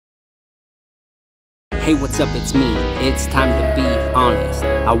Hey, what's up, it's me, it's time to be honest.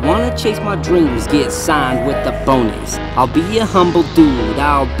 I wanna chase my dreams, get signed with a bonus. I'll be a humble dude,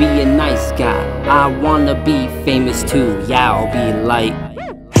 I'll be a nice guy. I wanna be famous too, yeah, I'll be like,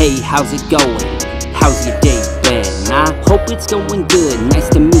 hey, how's it going? How's your day been? I hope it's going good, nice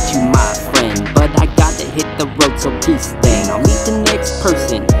to meet you, my friend. But I gotta hit the road, so peace then. I'll meet the next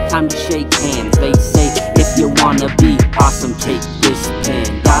person, time to shake hands. They say, if you wanna be awesome, take this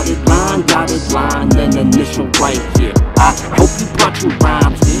pen. Dotted line, then initial right here. I hope you brought your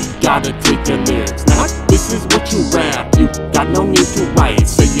rhymes, we gotta take your lyrics. Now, this is what you rap, you got no need to write.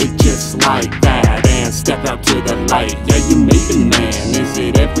 Say it just like that, and step out to the light. Yeah, you made it, man, is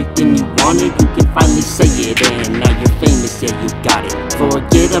it everything you wanted? You can finally say it, and now you're famous, yeah, you got it.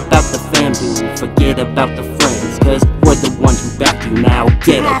 Forget about the fam, dude, forget about the friends, cause we're the ones who back you now.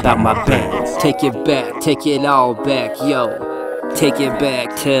 Get about my bands. Take it back, take it all back, yo. Take it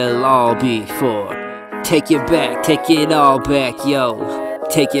back till all before. Take it back, take it all back, yo.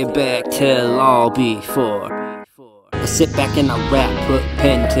 Take it back till all before. I sit back and I rap, put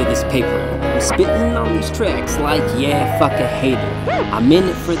pen to this paper. I'm spitting on these tracks like, yeah, fuck a hater. I'm in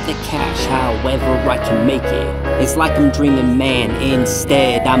it for the cash, however I can make it. It's like I'm dreaming, man,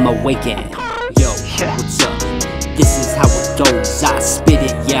 instead I'm awakened. Yo, what's up? This is how it goes. I spit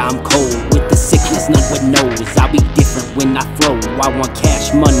it, yeah, I'm cold. With the sickness, no one knows. I'll be different when I flow. I want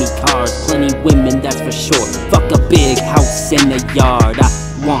cash, money, cars, plenty women, that's for sure. Fuck a big house in the yard.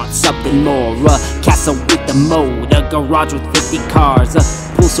 I want something more. A castle with the moat, a garage with 50 cars. A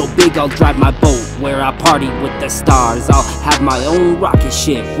pool so big I'll drive my boat where I party with the stars. I'll have my own rocket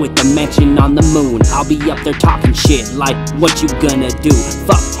ship with a mansion on the moon. I'll be up there talking shit like, what you gonna do?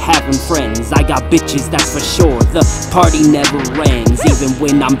 Fuck having friends, I got bitches, that's for sure. The party never ends, even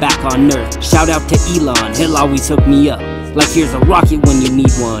when I'm back on Earth. Shout out to Elon, he'll always hook me up. Like here's a rocket when you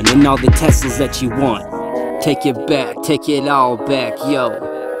need one, and all the Teslas that you want. Take it back, take it all back, yo.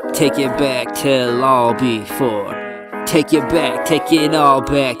 Take it back till all before. Take it back, take it all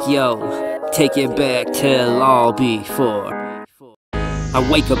back, yo. Take it back till all before. I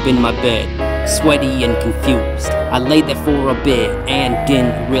wake up in my bed, sweaty and confused. I lay there for a bit and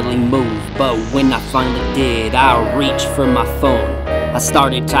didn't really move. But when I finally did, I reached for my phone. I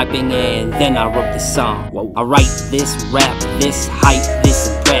started typing and then I wrote this song. I write this, rap this, hype this,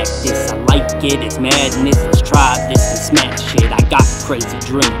 and practice. I like it, it's madness, let's try this and smash it. I got crazy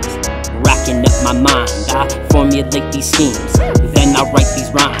dreams, racking up my mind. I formulate these schemes, then I write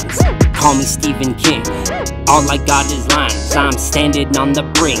these rhymes. Call me Stephen King, all I got is lines. I'm standing on the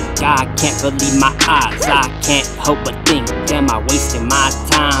brink, I can't believe my eyes. I can't help but think, am I wasting my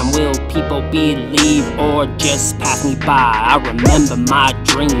time? Will people believe or just pass me by? I remember my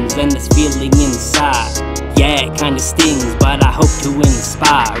dreams and this feeling inside. Yeah, it kinda stings, but I hope to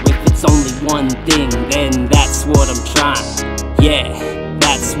inspire. If it's only one thing, then that's what I'm trying. Yeah,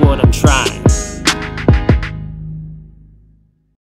 that's what I'm trying.